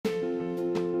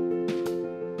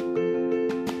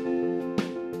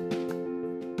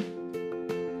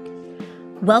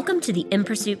Welcome to the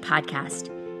InPursuit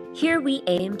podcast. Here we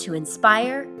aim to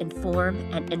inspire, inform,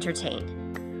 and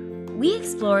entertain. We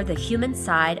explore the human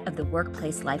side of the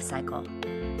workplace life cycle,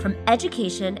 from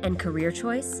education and career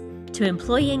choice to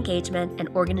employee engagement and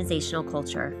organizational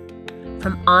culture.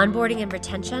 From onboarding and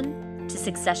retention to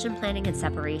succession planning and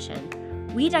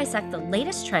separation, we dissect the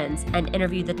latest trends and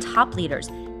interview the top leaders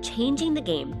changing the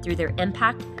game through their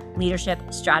impact, leadership,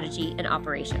 strategy, and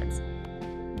operations.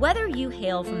 Whether you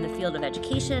hail from the field of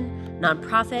education,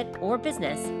 nonprofit, or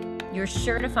business, you're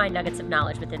sure to find nuggets of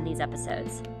knowledge within these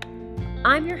episodes.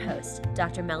 I'm your host,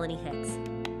 Dr. Melanie Hicks.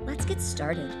 Let's get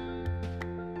started.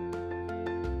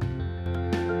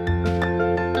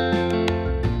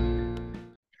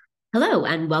 Hello,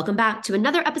 and welcome back to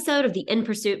another episode of the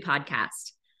InPursuit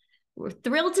podcast. We're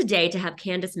thrilled today to have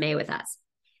Candace Mae with us.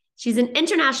 She's an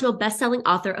international best-selling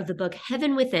author of the book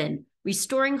Heaven Within,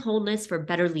 Restoring Wholeness for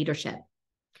Better Leadership.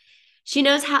 She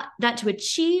knows that to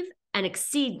achieve and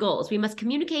exceed goals, we must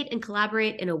communicate and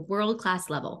collaborate in a world-class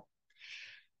level.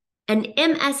 An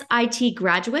MSIT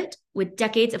graduate with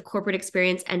decades of corporate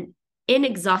experience and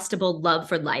inexhaustible love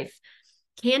for life,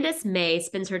 Candace Mae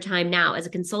spends her time now as a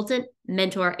consultant,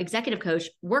 mentor, executive coach,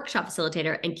 workshop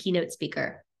facilitator, and keynote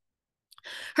speaker.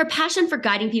 Her passion for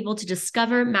guiding people to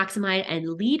discover, maximize, and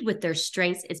lead with their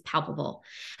strengths is palpable,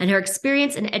 and her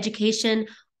experience and education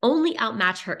only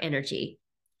outmatch her energy.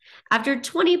 After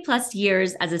 20 plus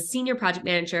years as a senior project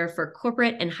manager for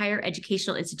corporate and higher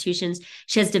educational institutions,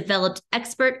 she has developed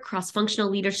expert cross-functional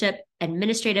leadership,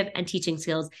 administrative, and teaching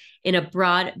skills in a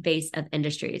broad base of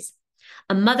industries.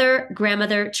 A mother,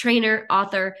 grandmother, trainer,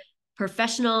 author,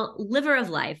 professional, liver of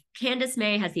life, Candace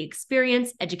Mae has the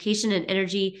experience, education, and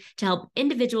energy to help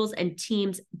individuals and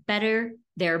teams better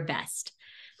their best.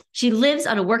 She lives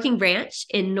on a working ranch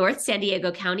in North San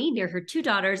Diego County near her 2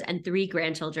 daughters and 3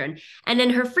 grandchildren. And in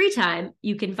her free time,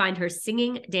 you can find her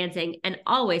singing, dancing, and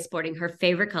always sporting her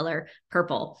favorite color,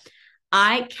 purple.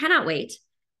 I cannot wait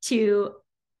to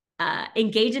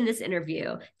engage in this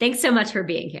interview. Thanks so much for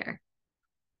being here.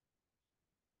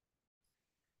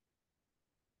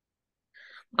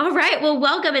 All right. Well,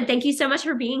 welcome. And thank you so much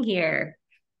for being here.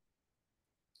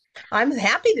 I'm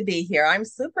happy to be here. I'm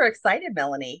super excited,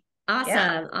 Melanie. Awesome.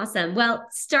 Yeah. Awesome. Well,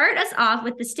 start us off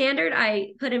with the standard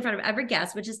I put in front of every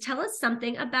guest, which is tell us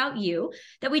something about you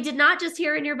that we did not just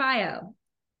hear in your bio.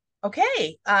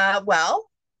 Okay. Well,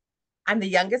 I'm the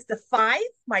youngest of 5.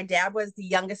 My dad was the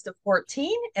youngest of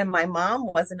 14, and my mom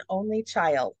was an only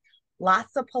child.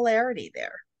 Lots of polarity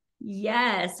there.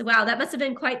 Yes. Wow. That must have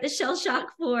been quite the shell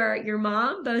shock for your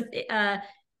mom, both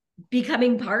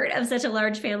becoming part of such a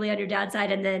large family on your dad's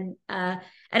side, and then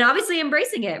and obviously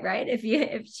embracing it, right?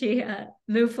 If she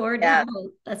moved forward, yeah.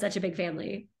 That's such a big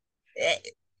family.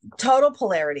 Total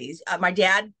polarities. My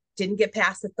dad didn't get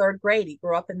past the 3rd grade. He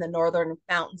grew up in the northern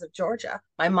mountains of Georgia.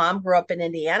 My mom grew up in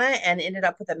Indiana and ended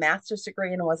up with a master's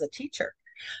degree and was a teacher.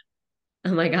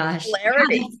 Oh my gosh.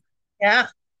 Polarity. Yeah.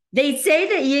 They say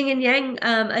that yin and yang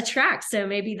attract. So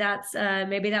maybe that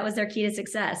was their key to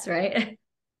success, right?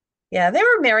 Yeah, they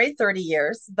were married 30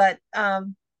 years, but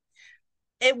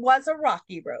it was a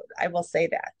rocky road. I will say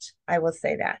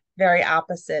that. Very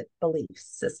opposite belief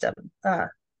system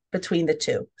between the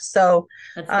two. So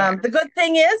the good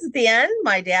thing is at the end,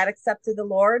 my dad accepted the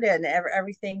Lord and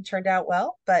everything turned out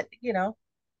well. But, you know,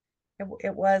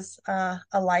 it was a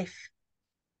life.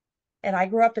 And I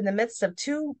grew up in the midst of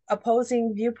 2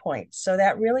 opposing viewpoints. So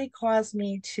that really caused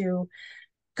me to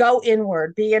go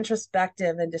inward, be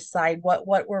introspective, and decide what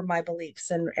were my beliefs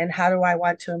and how do I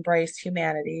want to embrace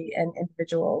humanity and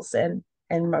individuals and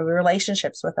my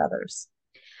relationships with others.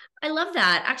 I love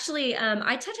that. Actually,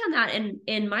 I touch on that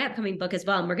in my upcoming book as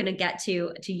well. And we're going to get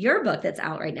to your book that's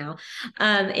out right now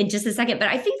in just a second. But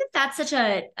I think that that's such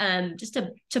a, just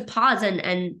to pause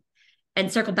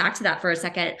and circle back to that for a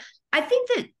second. I think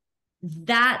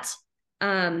that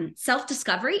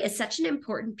self-discovery is such an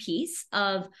important piece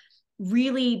of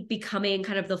really becoming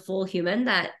kind of the full human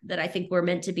that I think we're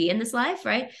meant to be in this life,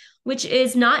 right? Which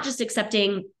is not just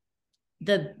accepting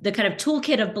the kind of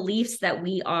toolkit of beliefs that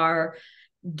we are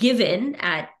given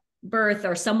at birth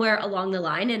or somewhere along the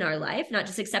line in our life, not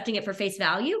just accepting it for face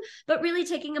value, but really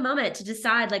taking a moment to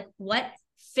decide like what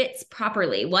fits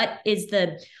properly. What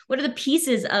are the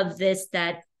pieces of this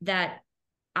that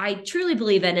I truly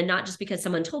believe in, and not just because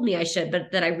someone told me I should,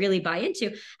 but that I really buy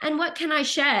into, and what can I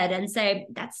shed and say,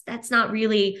 that's not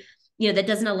really, that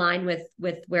doesn't align with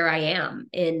where I am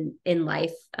in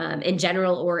life, in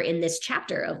general, or in this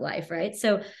chapter of life. Right.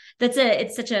 So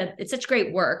it's such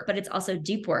great work, but it's also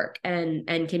deep work and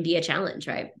can be a challenge.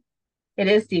 Right. It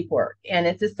is deep work and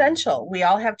it's essential. We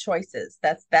all have choices.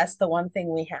 That's the one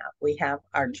thing we have. We have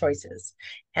our choices.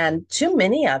 And too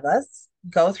many of us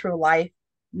go through life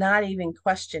not even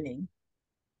questioning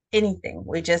anything.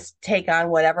 We just take on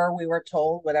whatever we were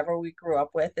told, whatever we grew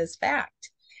up with as fact.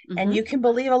 And you Mm-hmm. can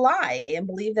believe a lie and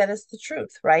believe that it's the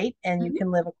truth, right? And you Mm-hmm.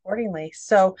 can live accordingly.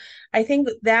 So I think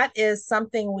that is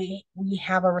something we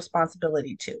have a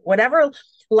responsibility to. Whatever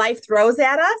life throws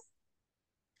at us,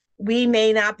 we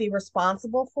may not be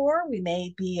responsible for. We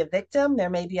may be a victim. There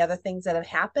may be other things that have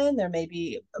happened. There may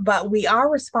be, but we are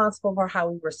responsible for how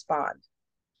we respond,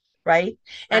 right?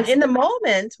 And in the Absolutely.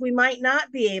 moment, we might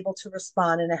not be able to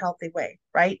respond in a healthy way,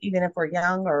 right? Even if we're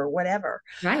young or whatever.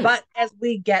 Right. But as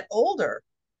we get older,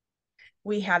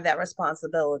 we have that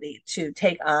responsibility to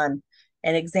take on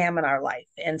and examine our life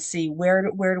and see where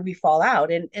do we fall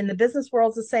out. And in the business world,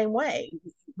 it's the same way.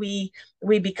 We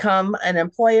become an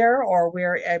employer or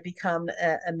we're become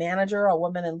a manager, a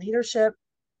woman in leadership.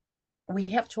 We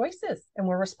have choices and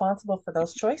we're responsible for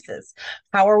those choices.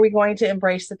 How are we going to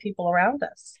embrace the people around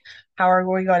us? How are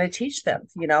we going to teach them?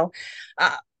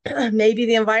 Uh, maybe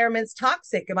the environment's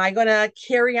toxic. Am I going to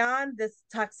carry on this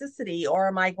toxicity or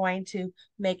am I going to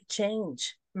make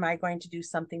change? Am I going to do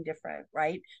something different?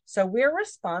 Right. So we're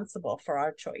responsible for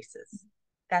our choices.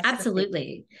 That's the thing.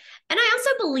 Absolutely. And I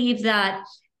also believe that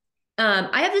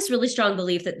I have this really strong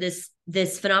belief that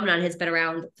this phenomenon has been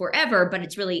around forever, but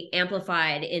it's really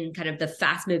amplified in kind of the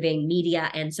fast moving media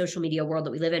and social media world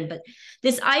that we live in. But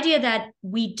this idea that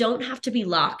we don't have to be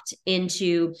locked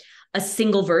into a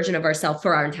single version of ourselves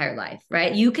for our entire life,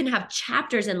 right? You can have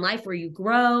chapters in life where you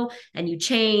grow and you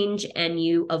change and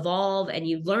you evolve and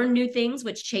you learn new things,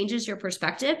 which changes your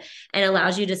perspective and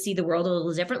allows you to see the world a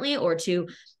little differently or to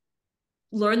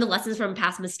learn the lessons from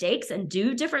past mistakes and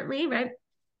do differently, right?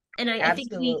 And I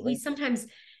think we Absolutely. sometimes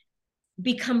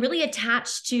become really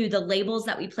attached to the labels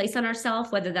that we place on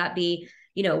ourselves, whether that be,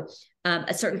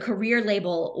 a certain career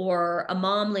label or a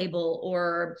mom label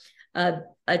or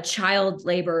a child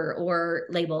labor or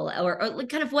label or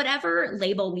kind of whatever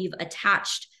label we've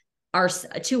attached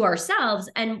to ourselves.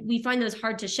 And we find those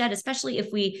hard to shed, especially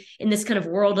if we, in this kind of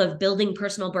world of building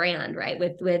personal brand, right,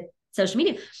 with social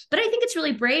media. But I think it's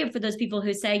really brave for those people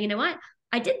who say, you know what,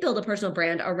 I did build a personal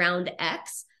brand around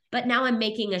X, but now I'm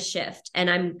making a shift and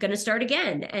I'm going to start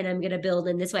again and I'm going to build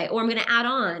in this way, or I'm going to add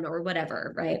on or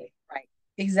whatever. Right. Right.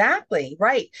 Exactly.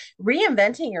 Right.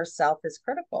 Reinventing yourself is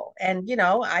critical. And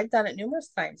I've done it numerous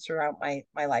times throughout my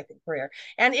life and career.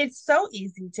 And it's so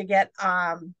easy to get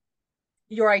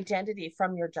your identity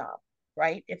from your job,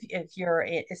 right? If you're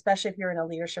especially if you're in a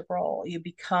leadership role, you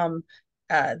become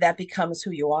that becomes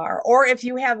who you are. Or if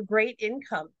you have great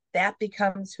income, that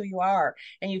becomes who you are,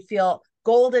 and you feel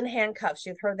golden handcuffs.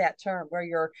 You've heard that term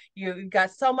where you've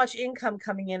got so much income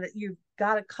coming in that you've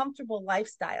got a comfortable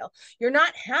lifestyle. You're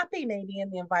not happy maybe in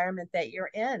the environment that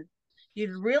you're in.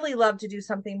 You'd really love to do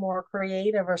something more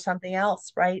creative or something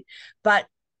else, right? But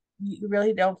you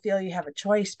really don't feel you have a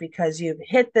choice because you've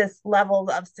hit this level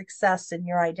of success in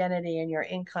your identity and your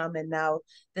income, and now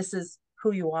this is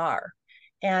who you are.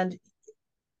 And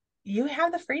you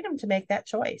have the freedom to make that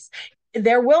choice.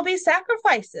 There will be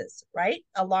sacrifices, right,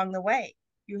 along the way.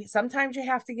 Sometimes you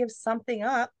have to give something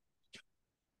up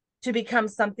to become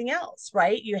something else,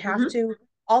 right? You have Mm-hmm. to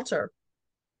alter.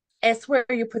 It's where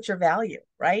you put your value,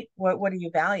 right? What do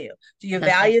you value? Do you That's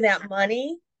right. value that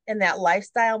money and that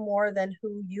lifestyle more than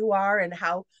who you are and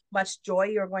how much joy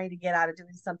you're going to get out of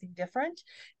doing something different?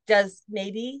 Does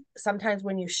maybe sometimes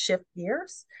when you shift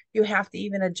gears, you have to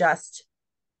even adjust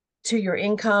to your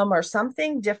income or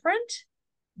something different,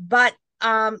 but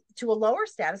to a lower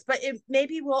status, but it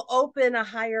maybe will open a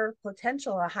higher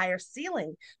potential, a higher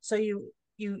ceiling. So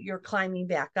you're climbing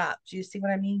back up. Do you see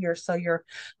what I mean? Your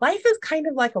life is kind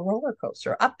of like a roller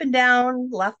coaster, up and down,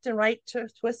 left and right,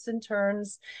 twists and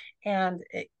turns. And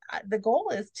the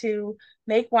goal is to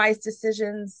make wise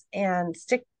decisions and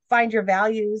find your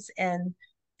values and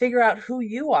figure out who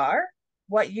you are,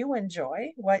 what you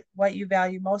enjoy, what you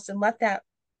value most, and let that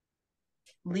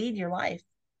lead your life.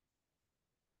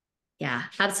 Yeah,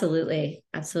 absolutely.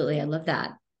 Absolutely. I love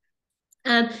that.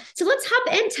 So let's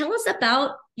hop in. Tell us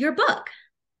about your book.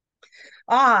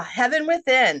 Heaven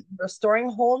Within, Restoring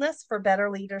Wholeness for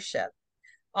Better Leadership.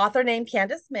 Author named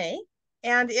Candace Mae.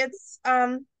 And it's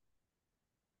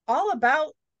all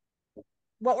about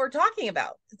what we're talking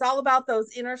about. It's all about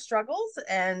those inner struggles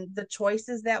and the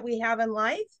choices that we have in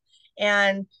life,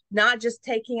 and not just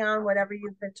taking on whatever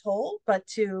you've been told, but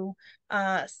to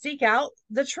seek out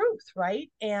the truth,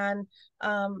 right? And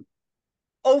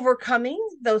overcoming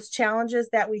those challenges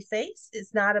that we face.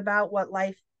 It's not about what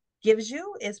life gives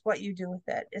you is what you do with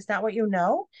it. It's not what you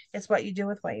know, it's what you do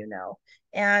with what you know.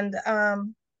 And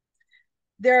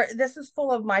this is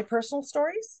full of my personal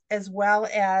stories as well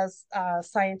as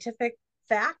scientific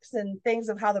facts and things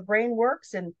of how the brain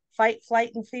works and fight,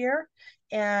 flight, and fear.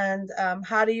 And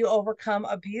how do you overcome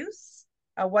abuse?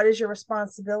 What is your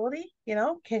responsibility?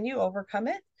 Can you overcome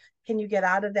it? Can you get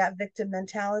out of that victim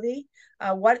mentality?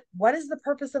 What is the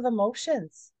purpose of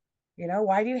emotions?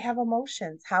 Why do you have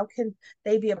emotions? How can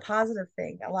they be a positive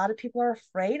thing? A lot of people are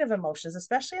afraid of emotions,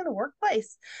 especially in the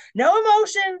workplace. No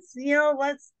emotions,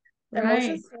 emotions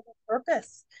serve a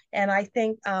purpose. And I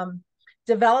think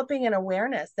developing an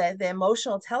awareness that the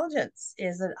emotional intelligence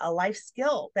is a life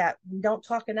skill that we don't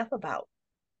talk enough about.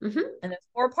 Mm-hmm. And there's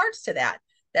 4 parts to that.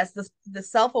 That's the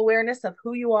self-awareness of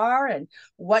who you are and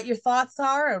what your thoughts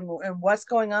are and what's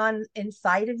going on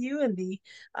inside of you, and the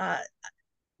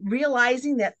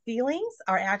realizing that feelings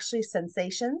are actually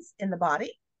sensations in the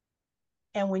body.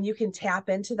 And when you can tap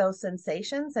into those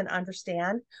sensations and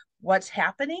understand what's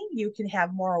happening, you can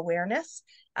have more awareness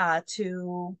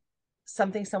to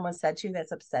something someone said to you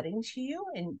that's upsetting to you.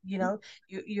 And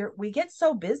we get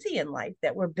so busy in life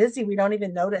that we're busy, we don't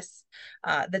even notice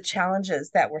the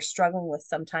challenges that we're struggling with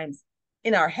sometimes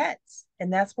in our heads.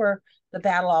 And that's where the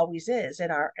battle always is, in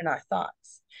our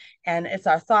thoughts. And it's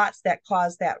our thoughts that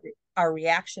cause our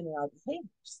reaction and our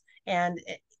behaviors. And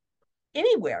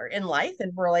anywhere in life,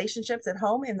 in relationships, at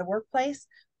home, in the workplace,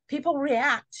 people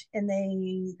react and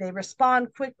they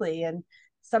respond quickly, and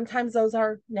sometimes those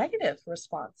are negative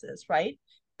responses, right?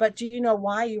 But do you know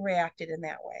why you reacted in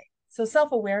that way? So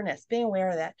self-awareness, being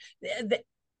aware of that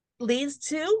leads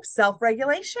to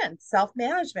self-regulation,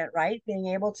 self-management, right? Being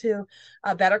able to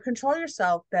better control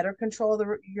yourself, better control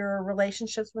your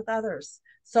relationships with others.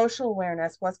 Social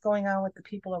awareness, what's going on with the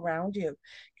people around you.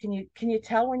 Can you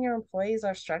tell when your employees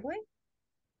are struggling?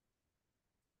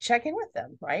 Check in with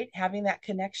them, right? Having that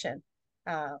connection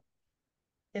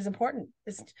is important.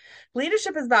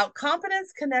 Leadership is about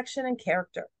competence, connection, and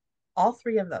character. All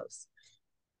 3 of those.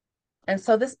 And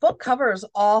so this book covers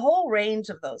a whole range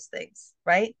of those things,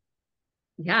 right?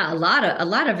 Yeah, a lot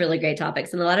of really great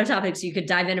topics, and a lot of topics you could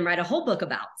dive in and write a whole book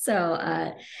about. So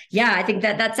yeah, I think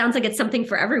that sounds like it's something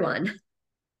for everyone.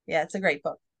 Yeah, it's a great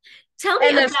book. Tell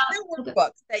me there's 2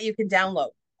 workbooks that you can download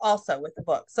also with the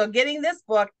book. So getting this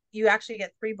book, you actually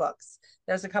get 3 books.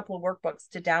 There's a couple of workbooks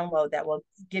to download that will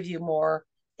give you more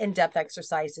in-depth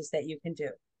exercises that you can do.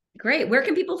 Great. Where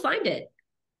can people find it?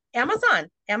 Amazon.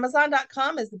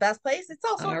 Amazon.com is the best place. It's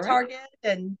also Target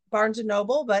and Barnes and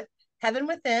Noble, but Heaven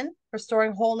Within,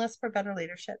 Restoring Wholeness for Better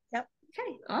Leadership. Yep.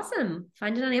 Okay, awesome.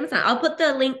 Find it on Amazon. I'll put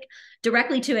the link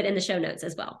directly to it in the show notes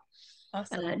as well.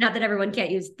 Awesome. Not that everyone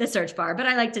can't use the search bar, but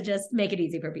I like to just make it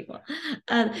easy for people.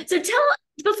 So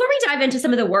before we dive into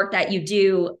some of the work that you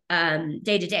do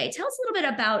day to day, tell us a little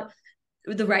bit about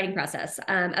the writing process.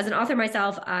 As an author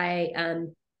myself,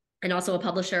 and also a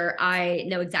publisher, I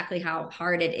know exactly how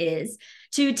hard it is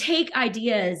to take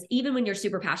ideas, even when you're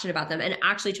super passionate about them, and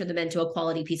actually turn them into a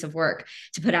quality piece of work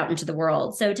to put out into the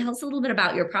world. So tell us a little bit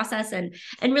about your process and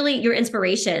really your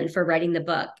inspiration for writing the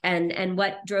book, and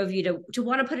what drove you to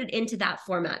want to put it into that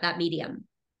format, that medium.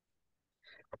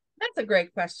 That's a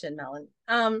great question, Melanie.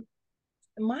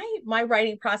 My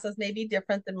writing process may be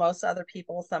different than most other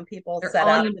people. Some people set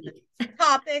out a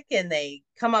topic and they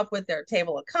come up with their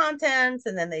table of contents,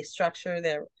 and then they structure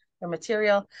their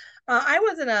material. I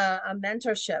was in a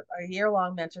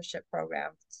year-long mentorship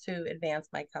program to advance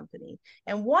my company.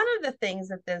 And one of the things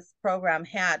that this program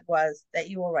had was that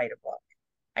you will write a book.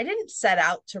 I didn't set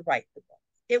out to write the book.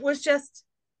 It was just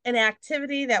an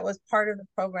activity that was part of the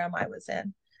program I was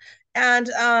in. And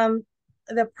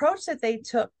the approach that they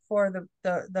took for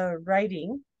the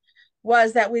writing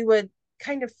was that we would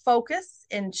kind of focus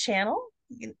and channel,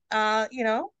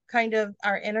 kind of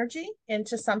our energy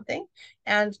into something,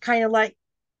 and kind of like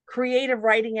creative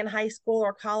writing in high school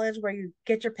or college, where you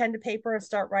get your pen to paper and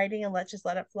start writing and let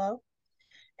it flow.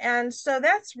 And so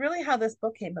that's really how this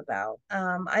book came about.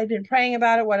 I've been praying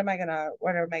about it. What am I gonna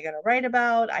write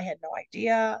about? I had no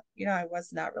idea. I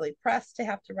was not really pressed to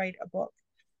have to write a book.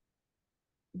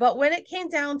 But when it came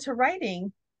down to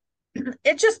writing,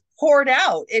 it just poured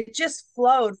out. It just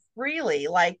flowed freely.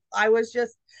 Like it was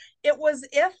as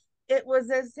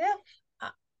if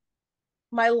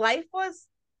my life was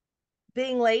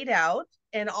being laid out,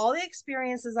 and all the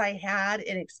experiences I had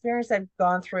and experience I've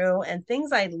gone through and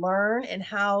things I learned, and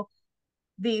how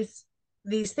these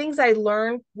things I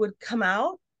learned would come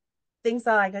out, things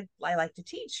that I like to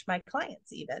teach my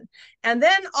clients even. And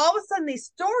then all of a sudden these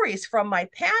stories from my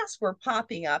past were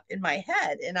popping up in my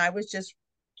head, and I was just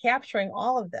capturing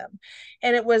all of them.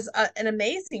 And it was an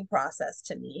amazing process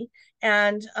to me.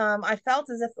 And I felt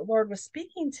as if the Lord was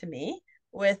speaking to me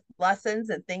with lessons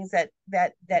and things that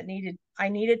I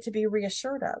needed to be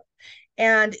reassured of.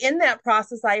 And in that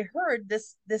process, I heard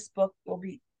this book will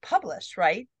be published,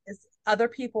 right? It's, other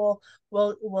people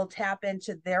will tap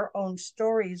into their own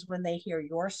stories when they hear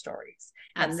your stories.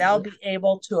 Absolutely. And they'll be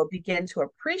able to begin to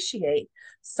appreciate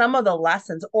some of the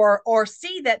lessons, or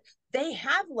see that they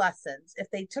have lessons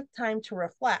if they took time to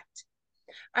reflect.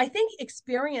 I think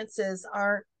experiences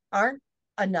aren't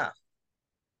enough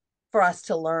for us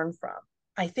to learn from.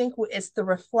 I think it's the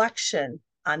reflection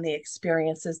on the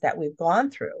experiences that we've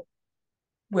gone through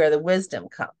where the wisdom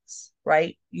comes,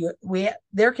 right?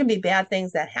 There can be bad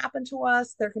things that happen to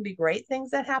us. There can be great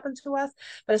things that happen to us,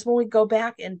 but it's when we go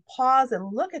back and pause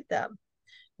and look at them.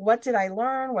 What did I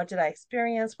learn? What did I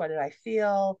experience? What did I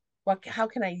feel? How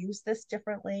can I use this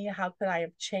differently? How could I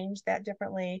have changed that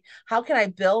differently? How can I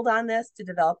build on this to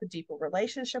develop a deeper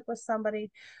relationship with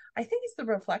somebody? I think it's the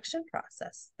reflection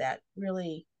process that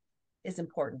really is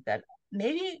important, that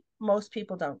maybe most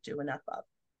people don't do enough of.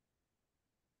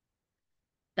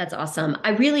 That's awesome.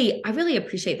 I really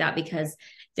appreciate that, because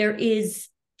there is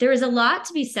a lot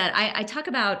to be said. I talk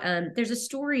about, there's a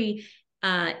story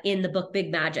in the book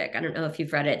Big Magic. I don't know if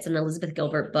you've read it. It's an Elizabeth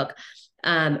Gilbert book.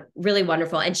 Really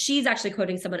wonderful. And she's actually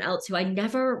quoting someone else who I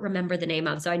never remember the name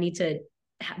of. So I need to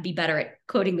be better at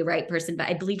quoting the right person, but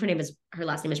I believe her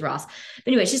last name is Ross. But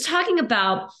anyway, she's talking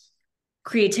about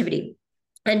creativity.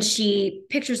 And she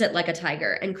pictures it like a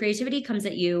tiger, and creativity comes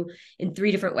at you in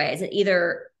 3 different ways. And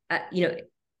either,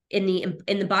 in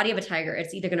the body of a tiger,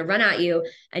 it's either going to run at you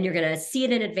and you're going to see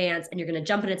it in advance and you're going to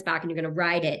jump on its back and you're going to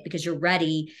ride it because you're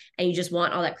ready and you just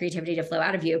want all that creativity to flow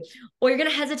out of you. Or you're going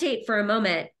to hesitate for a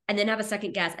moment and then have a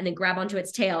second guess and then grab onto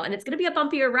its tail, and it's going to be a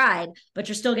bumpier ride, but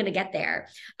you're still going to get there.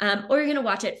 Or you're going to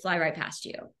watch it fly right past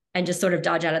you and just sort of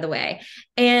dodge out of the way.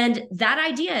 And that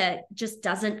idea just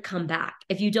doesn't come back.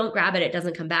 If you don't grab it, it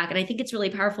doesn't come back. And I think it's really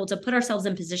powerful to put ourselves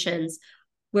in positions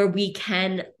where we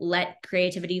can let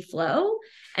creativity flow.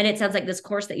 And it sounds like this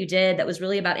course that you did that was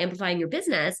really about amplifying your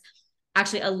business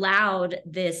actually allowed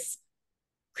this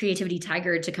creativity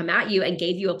tiger to come at you and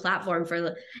gave you a platform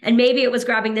for, and maybe it was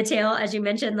grabbing the tail, as you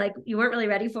mentioned, like you weren't really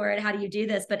ready for it. How do you do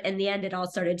this? But in the end, it all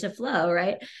started to flow,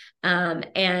 right? And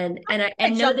I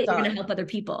know that you're going to help other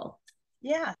people.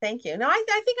 Yeah, thank you. No, I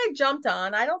think I jumped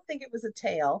on. I don't think it was a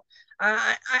tail.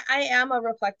 I am a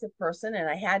reflective person, and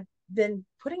I had been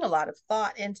putting a lot of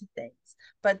thought into things,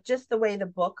 but just the way the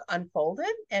book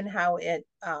unfolded and how it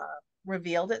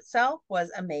revealed itself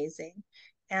was amazing.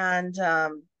 And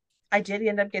I did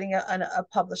end up getting a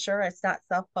publisher. It's not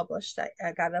self-published.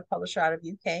 I got a publisher out of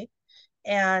UK,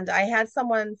 and I had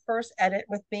someone first edit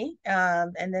with me,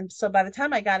 and then so by the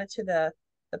time I got it to the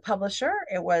publisher,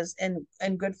 it was in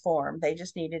good form. They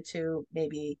just needed to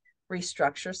maybe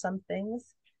restructure some things.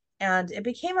 And it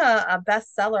became a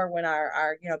bestseller when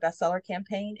our bestseller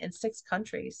campaign in 6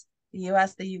 countries: the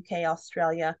US, the UK,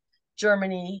 Australia,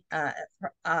 Germany,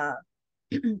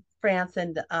 France,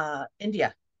 and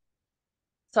India.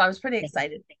 So I was pretty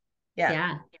excited.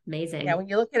 Yeah, amazing. Yeah, when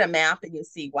you look at a map and you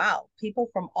see, wow, people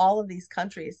from all of these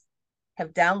countries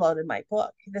have downloaded my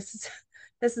book. This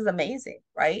is amazing,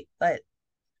 right? But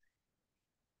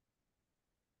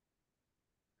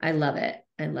I love it.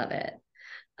 I love it.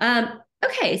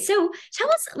 Okay, so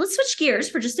let's switch gears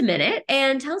for just a minute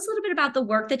and tell us a little bit about the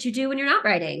work that you do when you're not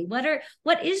writing.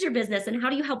 What is your business and how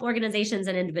do you help organizations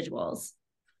and individuals?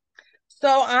 So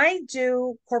I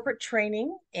do corporate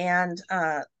training and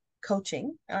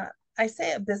coaching. I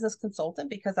say a business consultant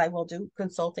because I will do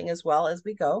consulting as well as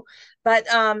we go. But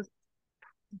I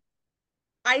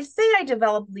say I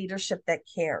develop leadership that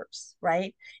cares,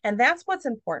 right? And that's what's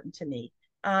important to me,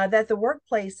 that the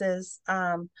workplaces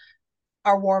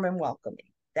are warm and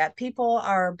welcoming, that people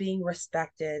are being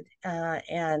respected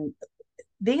and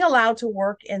being allowed to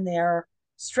work in their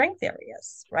strength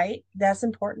areas, right? That's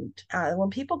important. When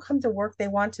people come to work, they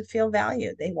want to feel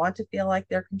valued. They want to feel like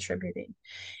they're contributing.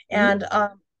 And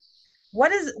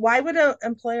why would an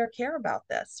employer care about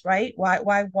this, right?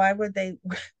 Why would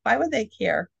they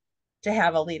care to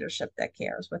have a leadership that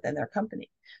cares within their company?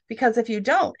 Because if you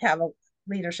don't have a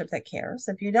leadership that cares,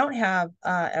 if you don't have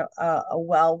a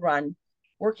well-run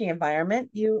working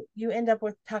environment, you end up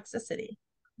with toxicity.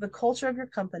 The culture of your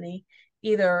company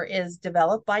either is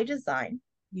developed by design,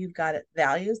 you've got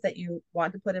values that you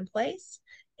want to put in place,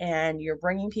 and you're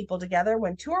bringing people together.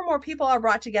 When 2 or more people are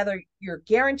brought together, you're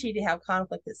guaranteed to have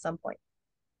conflict at some point.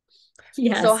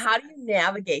 Yes. So how do you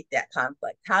navigate that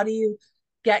conflict? How do you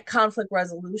get conflict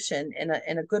resolution in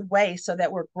a good way so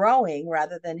that we're growing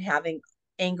rather than having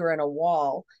anger in a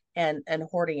wall and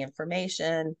hoarding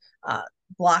information,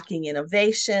 blocking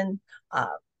innovation,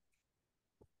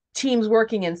 teams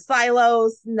working in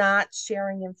silos, not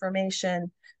sharing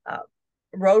information,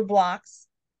 roadblocks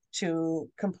to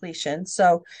completion.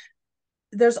 So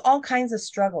there's all kinds of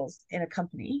struggles in a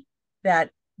company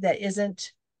that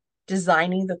isn't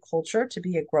designing the culture to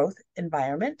be a growth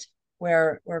environment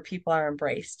where people are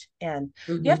embraced. And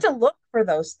you have to look for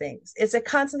those things. It's a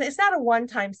constant, it's not a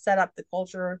one-time set up the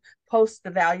culture, post the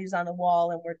values on the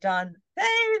wall, and we're done.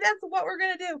 Hey, that's what we're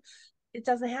going to do. It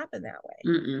doesn't happen that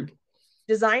way.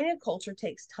 Designing a culture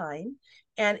takes time,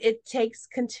 and it takes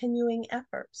continuing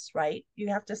efforts, right? You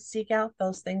have to seek out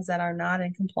those things that are not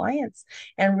in compliance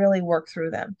and really work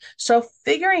through them. So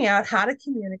figuring out how to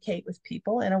communicate with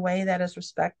people in a way that is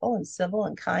respectful and civil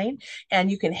and kind, and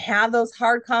you can have those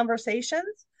hard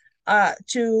conversations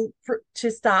to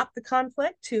stop the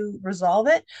conflict, to resolve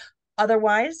it.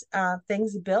 Otherwise,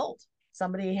 things build.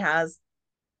 Somebody has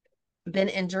been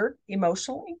injured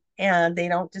emotionally and they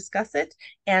don't discuss it,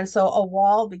 and so a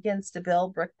wall begins to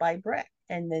build brick by brick,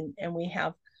 and we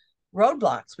have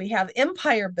roadblocks. We have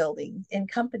empire building in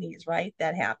companies, right,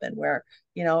 that happen where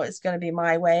it's going to be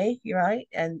my way, right,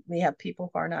 and we have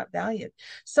people who are not valued.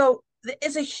 So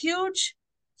it's a huge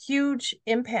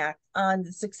impact on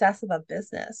the success of a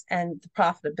business and the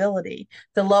profitability,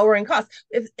 the lowering costs.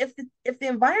 If the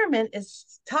environment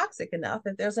is toxic enough,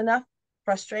 if there's enough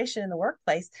frustration in the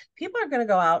workplace, people are going to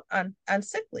go out on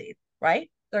sick leave, right?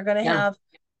 They're going to have,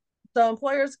 so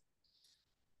employers,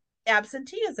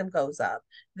 absenteeism goes up,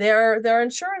 their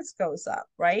insurance goes up,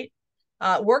 right?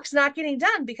 Work's not getting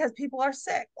done because people are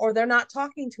sick, or they're not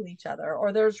talking to each other,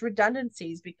 or there's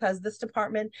redundancies because this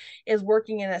department is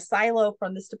working in a silo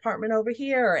from this department over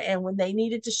here, and when they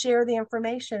needed to share the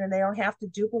information and they don't have to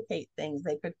duplicate things,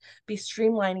 they could be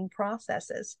streamlining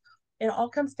processes. It all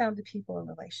comes down to people and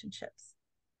relationships.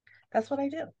 That's what I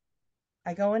do.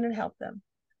 I go in and help them.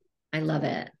 I love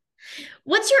it.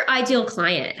 What's your ideal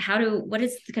client? What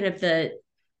is the kind of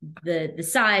the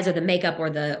size or the makeup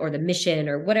or the mission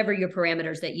or whatever your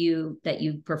parameters that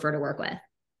you prefer to work with?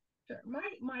 Sure.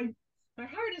 My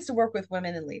heart is to work with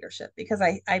women in leadership, because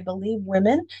I believe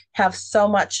women have so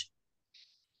much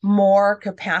more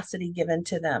capacity given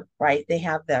to them, right? They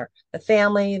have the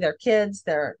family, their kids,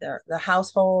 the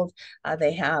household,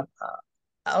 they have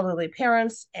elderly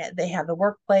parents, they have the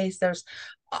workplace. There's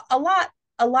a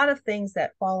lot of things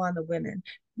that fall on the women.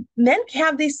 Men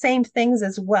have these same things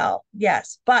as well,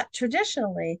 yes, but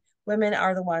traditionally women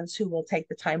are the ones who will take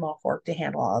the time off work to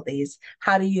handle all of these.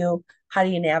 How do you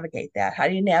navigate that? How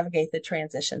do you navigate the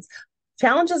transitions?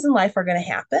 Challenges in life are going to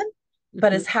happen,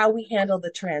 but it's how we handle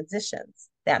the transitions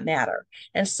that matter.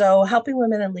 And so helping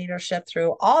women in leadership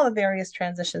through all the various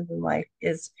transitions in life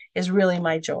is really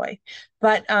my joy.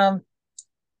 But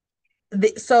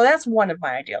so that's one of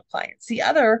my ideal clients. The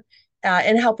other,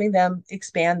 in helping them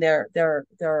expand their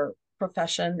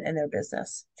profession and their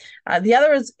business. The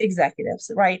other is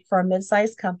executives, right? For a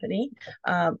mid-sized company,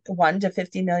 $1 to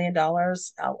 $50 million,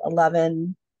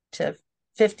 11 to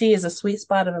 50 is a sweet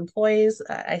spot of employees.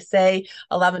 I say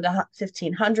 11 to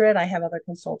 1,500. I have other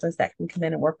consultants that can come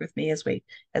in and work with me as we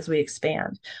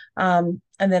expand. And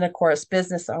then, of course,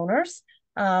 business owners,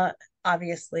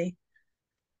 obviously.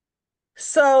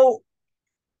 So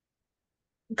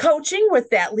coaching with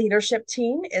that leadership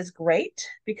team is great,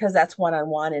 because that's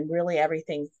one-on-one, and really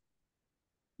everything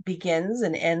begins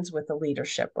and ends with the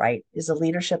leadership, right? Is the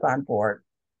leadership on board?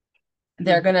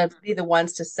 They're going to be the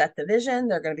ones to set the vision.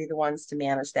 They're going to be the ones to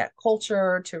manage that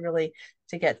culture,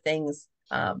 to get things,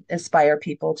 inspire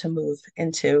people to move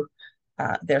into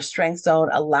their strength zone,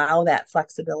 allow that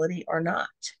flexibility or not,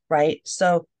 right?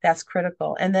 So that's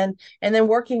critical. And then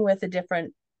working with the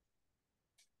different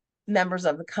members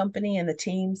of the company and the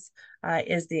teams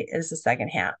is the second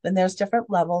half. And there's different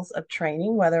levels of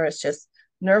training, whether it's just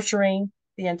nurturing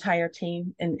the entire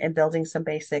team and building some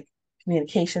basic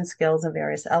communication skills and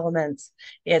various elements.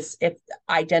 It's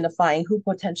identifying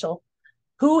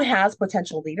who has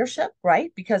potential leadership,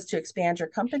 right? Because to expand your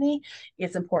company,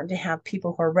 it's important to have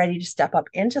people who are ready to step up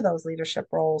into those leadership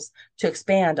roles to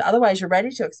expand. Otherwise, you're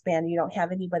ready to expand, you don't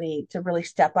have anybody to really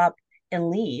step up and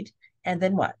lead. And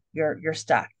then what? You're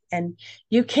stuck. And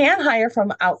you can hire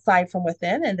from outside, from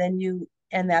within,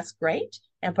 and that's great.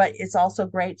 But it's also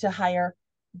great to hire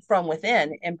from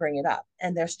within and bring it up.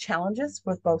 And there's challenges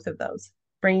with both of those.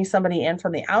 Bringing somebody in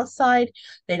from the outside,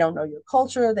 they don't know your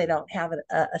culture, they don't have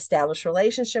an established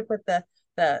relationship with the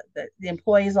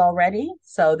employees already.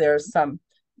 So there's some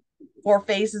 4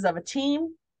 phases of a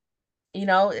team.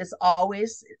 is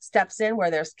always steps in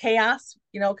where there's chaos,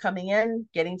 coming in,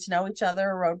 getting to know each other,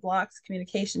 roadblocks,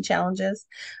 communication challenges,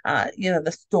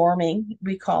 the storming,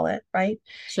 we call it, right?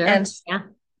 Sure. And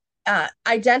Yeah.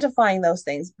 identifying those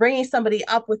things, bringing somebody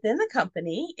up within the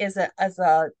company is a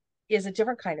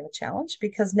different kind of a challenge,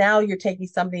 because now you're taking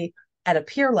somebody at a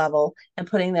peer level and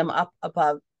putting them up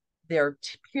above their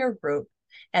peer group.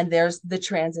 And there's the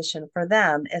transition for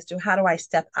them as to, how do I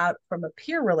step out from a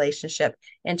peer relationship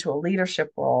into a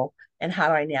leadership role, and how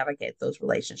do I navigate those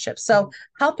relationships? So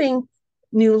helping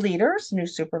new leaders, new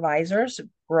supervisors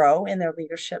grow in their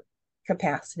leadership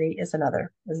capacity is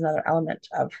another element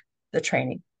of the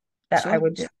training that I Sure.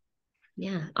 would do.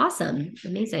 Yeah. Awesome.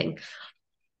 Amazing.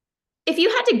 If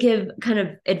you had to give kind of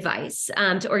advice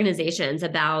to organizations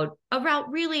about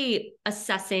really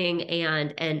assessing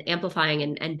and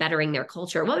amplifying and bettering their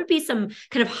culture, what would be some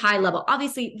kind of high level,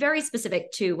 obviously very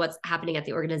specific to what's happening at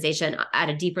the organization at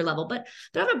a deeper level, but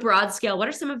on a broad scale, what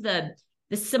are some of the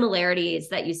similarities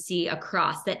that you see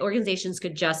across that organizations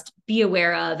could just be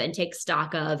aware of and take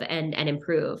stock of and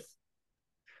improve?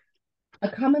 A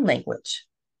common language.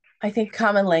 I think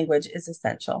common language is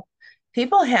essential.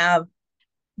 People have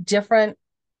different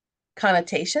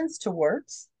connotations to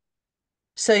words.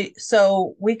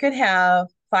 So we could have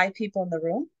 5 people in the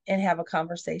room and have a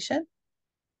conversation.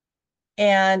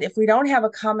 And if we don't have a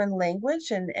common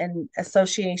language and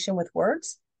association with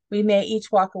words, we may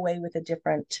each walk away with a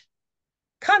different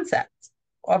concept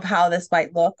of how this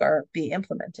might look or be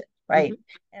implemented, right?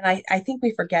 Mm-hmm. And I think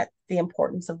we forget the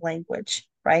importance of language,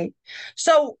 right?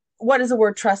 So what does the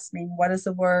word trust mean? What does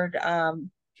the word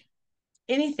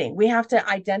anything? We have to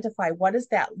identify, what does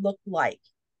that look like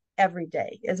every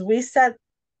day as we set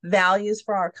values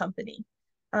for our company.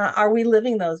 Are we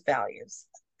living those values?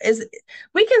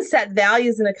 We can set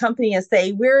values in a company and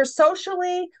say we're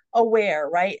socially aware,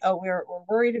 right? Oh, we're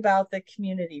worried about the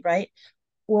community, right?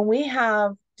 When we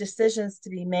have decisions to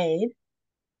be made,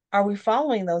 are we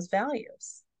following those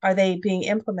values? Are they being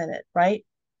implemented, right?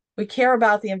 We care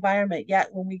about the environment, yet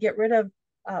when we get rid of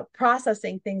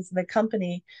processing things in the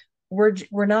company,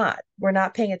 we're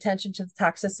not paying attention to the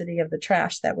toxicity of the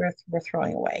trash that we're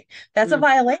throwing away. That's a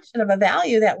violation of a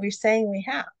value that we're saying we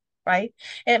have, right?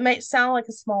 It might sound like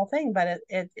a small thing, but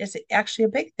it's actually a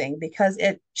big thing, because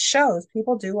it shows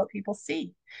people do what people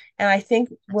see. And I think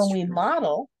when we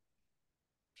model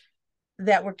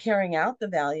that we're carrying out the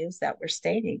values that we're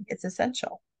stating, it's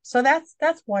essential. So that's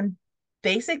one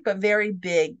basic but very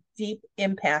big, deep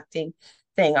impacting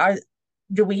thing.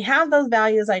 Do we have those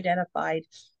values identified?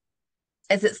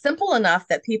 Is it simple enough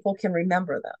that people can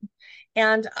remember them?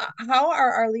 And how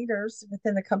are our leaders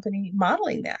within the company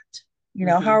modeling that?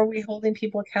 How are we holding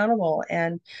people accountable?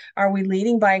 And are we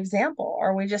leading by example?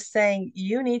 Or are we just saying,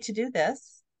 you need to do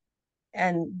this,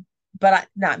 but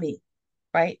not me,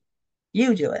 right?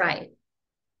 You do it.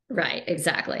 Right.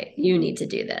 Exactly. You need to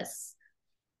do this.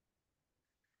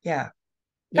 Yeah.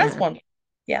 That's one.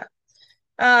 Yeah.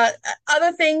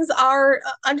 Other things are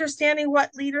understanding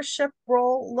what leadership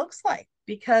role looks like,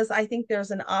 because I think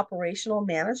there's an operational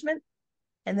management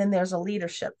and then there's a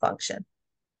leadership function.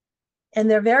 And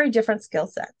they're very different skill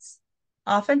sets.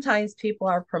 Oftentimes people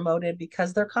are promoted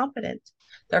because they're competent.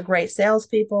 They're great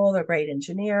salespeople, they're great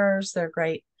engineers, they're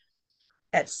great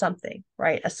at something,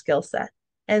 right? A skill set.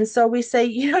 And so we say,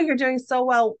 you're doing so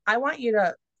well, I want you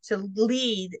to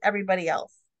lead everybody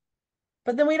else.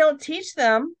 But then we don't teach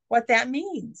them what that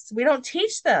means. We don't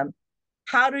teach them,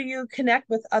 how do you connect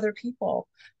with other people?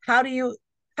 How do you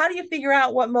figure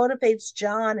out what motivates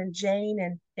John and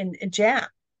Jane and Jack,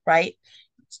 right?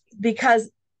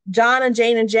 Because John and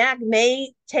Jane and Jack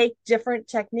may take different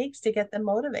techniques to get them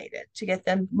motivated, to get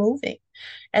them moving.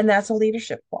 And that's a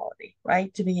leadership quality,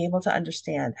 right? To be able to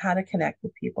understand how to connect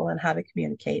with people and how to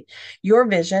communicate your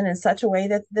vision in such a way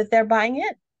that they're buying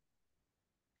in.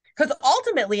 Because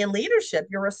ultimately in leadership,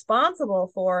 you're responsible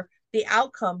for the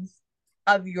outcomes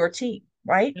of your team,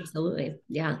 right? Absolutely.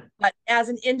 Yeah. But as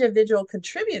an individual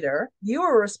contributor, you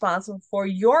are responsible for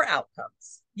your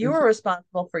outcomes. You are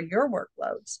responsible for your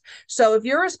workloads. So if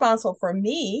you're responsible for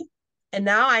me, and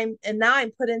now I'm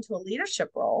put into a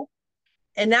leadership role,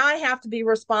 and now I have to be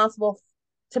responsible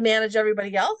to manage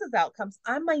everybody else's outcomes,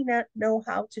 I might not know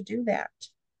how to do that.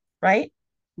 Right?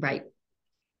 Right.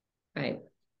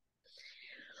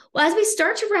 Well, as we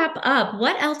start to wrap up,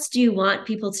 what else do you want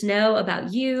people to know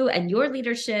about you and your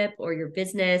leadership or your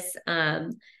business?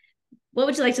 What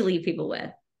would you like to leave people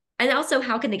with? And also,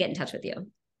 how can they get in touch with you?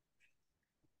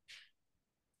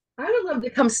 I would love to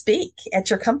come speak at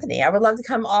your company. I would love to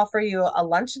come offer you a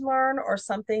lunch and learn or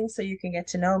something, so you can get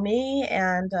to know me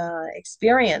and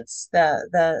experience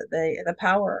the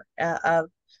power of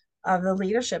of the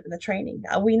leadership and the training.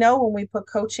 We know when we put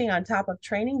coaching on top of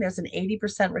training, there's an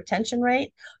 80% retention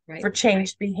rate for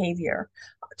changed behavior.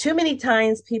 Too many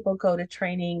times people go to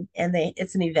training and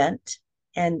it's an event,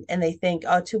 and they think,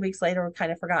 oh, 2 weeks later we've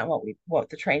kind of forgotten what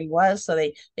the training was, so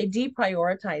they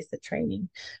deprioritize the training.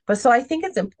 But so I think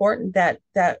it's important that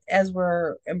as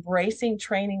we're embracing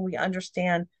training, we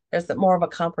understand there's more of a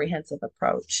comprehensive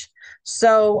approach.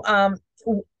 So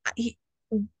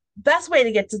best way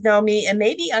to get to know me and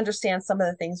maybe understand some of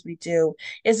the things we do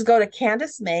is to go to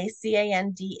Candace Mae,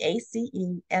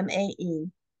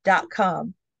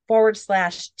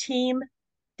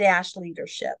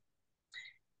 CandaceMae.com/team-leadership.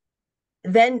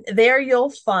 Then there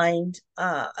you'll find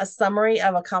a summary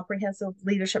of a comprehensive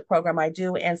leadership program I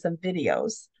do and some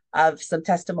videos of some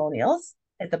testimonials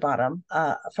at the bottom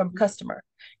from a customer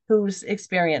who's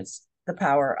experienced the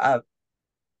power of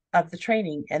the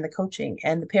training and the coaching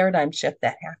and the paradigm shift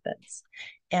that happens.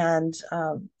 And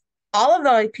all of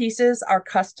the pieces are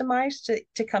customized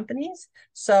to companies.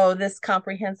 So this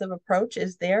comprehensive approach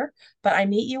is there, but I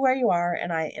meet you where you are,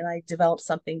 and I develop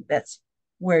something that's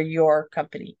where your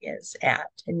company is at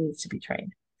and needs to be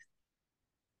trained.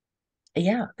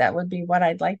 Yeah, that would be what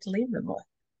I'd like to leave them with.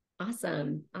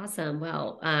 Awesome.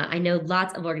 Well, I know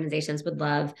lots of organizations would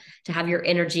love to have your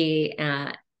energy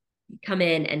come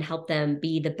in and help them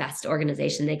be the best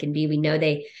organization they can be. We know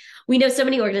so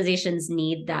many organizations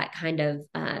need that kind of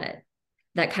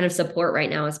support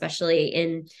right now, especially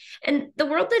in the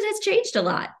world that has changed a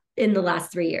lot in the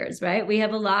last 3 years, right? We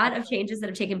have a lot of changes that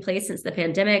have taken place since the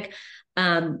pandemic.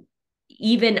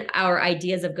 Even our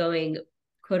ideas of going,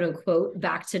 quote unquote,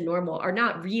 back to normal are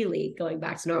not really going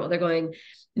back to normal. They're going,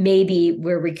 maybe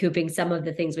we're recouping some of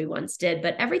the things we once did,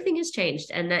 but everything has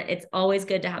changed, and that it's always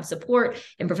good to have support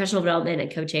and professional development and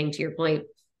coaching. To your point,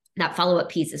 that follow-up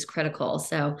piece is critical.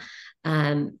 So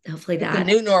hopefully it's the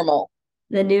new normal.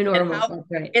 The new normal.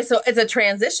 That's right. It's a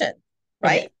transition,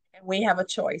 right? And we have a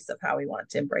choice of how we want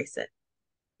to embrace it.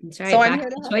 That's right. So back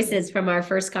to choices from our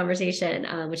first conversation,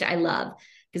 which I love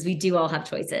because we do all have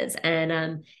choices.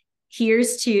 And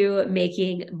here's to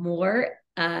making more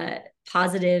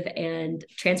positive and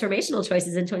transformational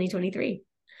choices in 2023.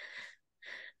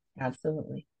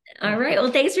 Absolutely. All right.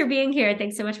 Well, thanks for being here.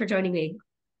 Thanks so much for joining me.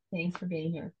 Thanks for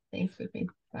being here. Thanks for being.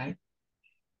 Bye.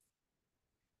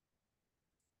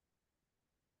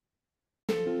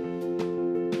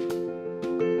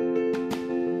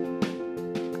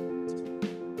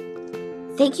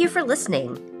 Thank you for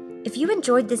listening. If you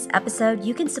enjoyed this episode,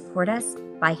 you can support us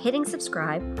by hitting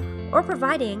subscribe or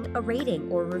providing a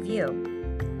rating or review.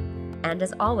 And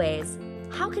as always,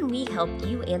 how can we help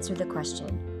you answer the question,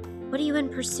 what are you in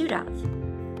pursuit of?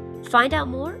 Find out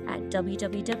more at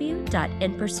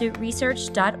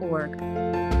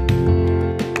www.inpursuitresearch.org.